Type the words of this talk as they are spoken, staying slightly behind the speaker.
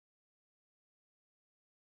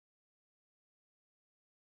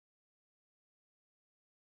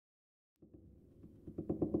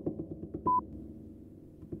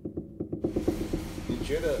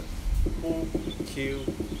觉得 who killed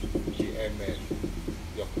the adman?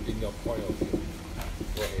 In your point of view,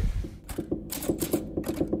 go ahead.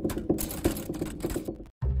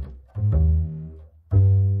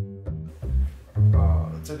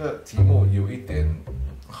 这个题目有一点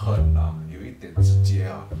狠啊，有一点直接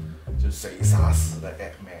啊，就谁杀死了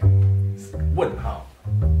adman？ 问号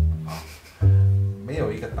啊，没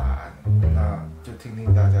有一个答案，那就聽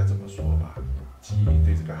聽大家怎麼說吧。基於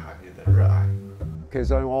對這個行業的熱愛，其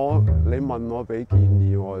實你問我俾建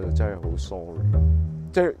議，我就真係好 sorry。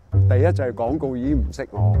即係第一就係廣告已經唔識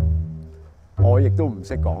我亦都唔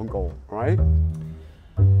識廣告 ，right？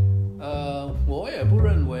我也不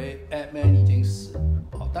認為 adman 已經死，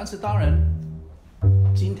但是當然，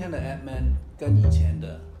今天的 adman 跟以前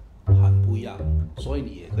的很不一樣，所以你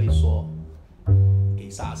也可以說給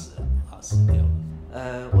殺死了死掉了。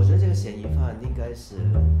我覺得這個嫌疑犯應該是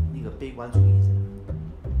一個悲觀主義者，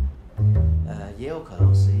也有可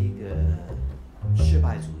能是一個失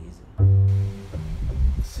敗主義者。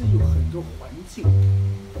是有很多環境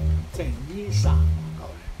在捏殺廣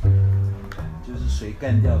告人，就是誰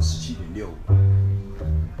幹掉17.65，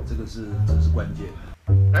這是關鍵。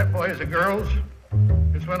That boys and girls,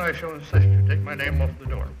 it's when I shall insist you take my name off the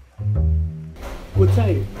door. 不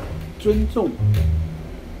再尊重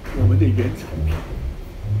我們的原產品，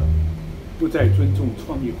不再尊重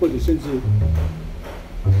創意，或者甚至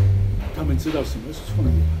他們知道什麼是創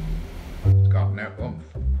意。It's got no oomph.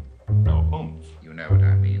 No oomph. You know what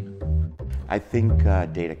I mean. I think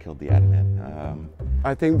data killed the adman.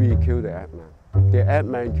 I think we killed the adman. The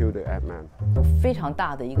adman killed the adman. 有非常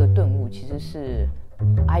大的一個頓悟，其實是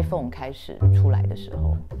iPhone 開始出來的時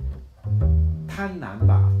候。貪婪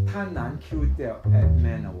吧，貪婪 kill 掉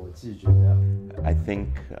adman 啊，我自己覺得。I think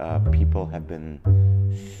people have been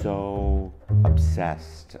so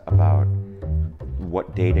obsessed about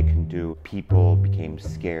what data can do. People became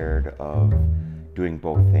scared of doing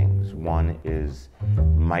both things. One is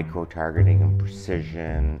micro-targeting and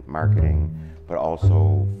precision marketing, but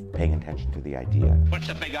also paying attention to the idea. What's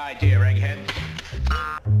the big idea, egghead?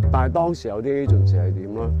 但係當時有啲 agency 係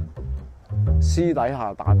點咧？私底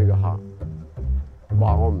下打俾個客，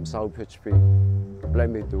話我唔收 pitch fee，let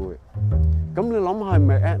me do it。咁你諗下係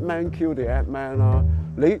咪 adman kill the adman 啊？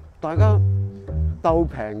你大家鬥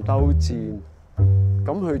平鬥賤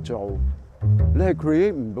咁去做，你係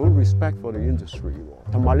create 唔到 respect for the industry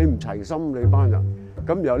喎，同埋你唔齊心你班人。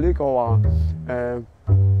咁由呢個話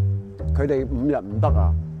佢哋5日唔得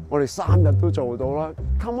啊，我哋3日都做到啦。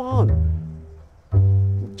Come on！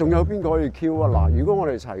 仲有邊個可以 Q 啊？嗱，如果我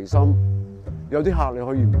哋齊心，有啲客你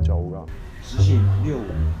可以唔做噶。實行65，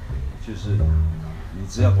就是你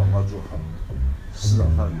只要廣告做好，市場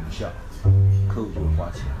上有效，客戶就會花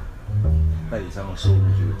錢，代理商的收入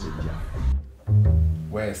就會增加。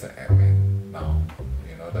Where is the adman now?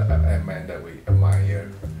 You know, the adman that we admire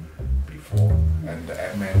before, and the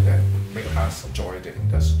adman that make us join the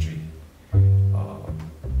industry.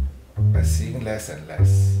 I'm seeing less and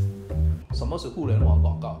less. 什麼是互聯網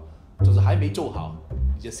廣告？就是還沒做好，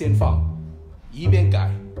你就先放，一邊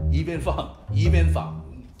改一邊放，一邊放，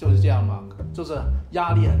就是這樣嘛。就是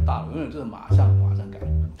壓力很大，永遠就是馬上改。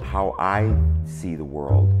How I see the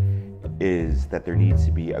world is that there needs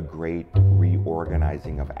to be a great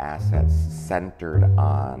reorganizing of assets centered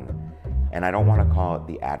on, and I don't want to call it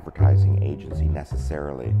the advertising agency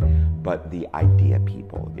necessarily, but the idea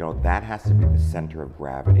people. You know, that has to be the center of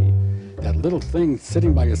gravity. That little thing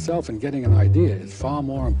sitting by yourself and getting an idea is far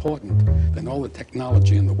more important than all the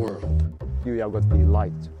technology in the world. 要有個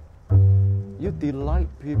delight， 要 delight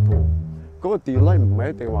people。嗰個 delight 唔係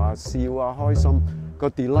一定話笑啊開心，個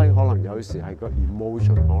delight 可能有時係個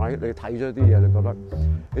emotion， 係咪？你睇咗啲嘢，你覺得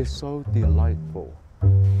it's so delightful。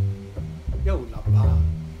要有喇叭，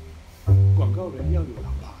廣告人要有喇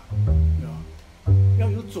叭，要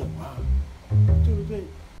有種啊，對不對？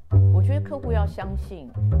我覺得客戶要相信，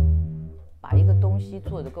把一個東西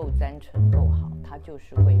做得夠真誠、夠好，它就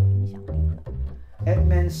是會有影響力的。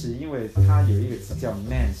adman 是因為它有一個字叫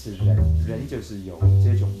man， 是人，人就是有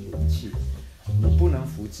這種靈氣，你不能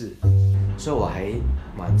複製。所以我還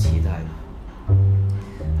蠻期待，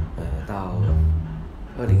到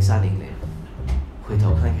2030年，回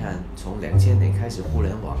頭看看從2000年開始互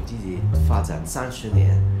聯網自己發展30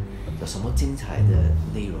年，有什麼精彩的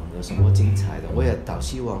內容，有什麼精彩的，我也倒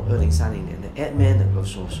希望2030年的 adman 能夠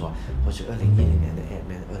說，或者2010年的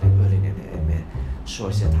adman、2020年的 adman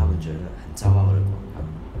說一些他們覺得很驕傲的廣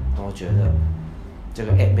告。我覺得這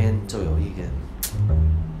個 adman 就有一個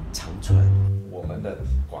長存。我們的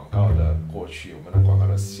廣告的過去，我們的廣告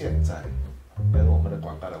的現在，跟我們的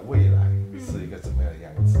廣告的未來是一個怎麼樣的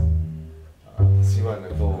樣子？希望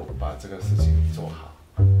能夠把這個事情做好。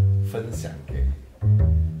分享给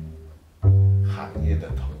行业的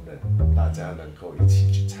同仁，大家能够一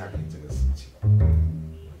起去参与这个事情。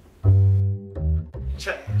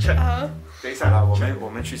check， 等一下啦，我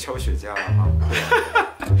们去抽雪茄了吗？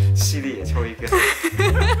犀利也抽一个。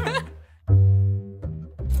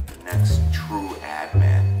The next true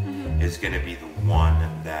adman is going to be the one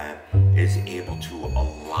that is able to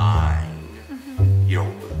align,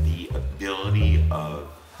 the ability of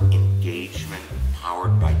engagement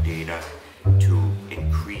powered by data to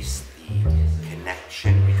increase the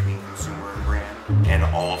connection between consumer and brand, and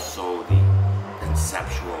also the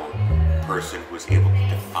conceptual person who is able to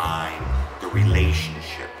define the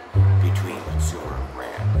relationship between consumer and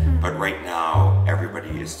brand. But right now,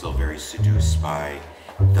 everybody is still very seduced by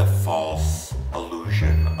the false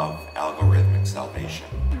illusion of algorithmic salvation.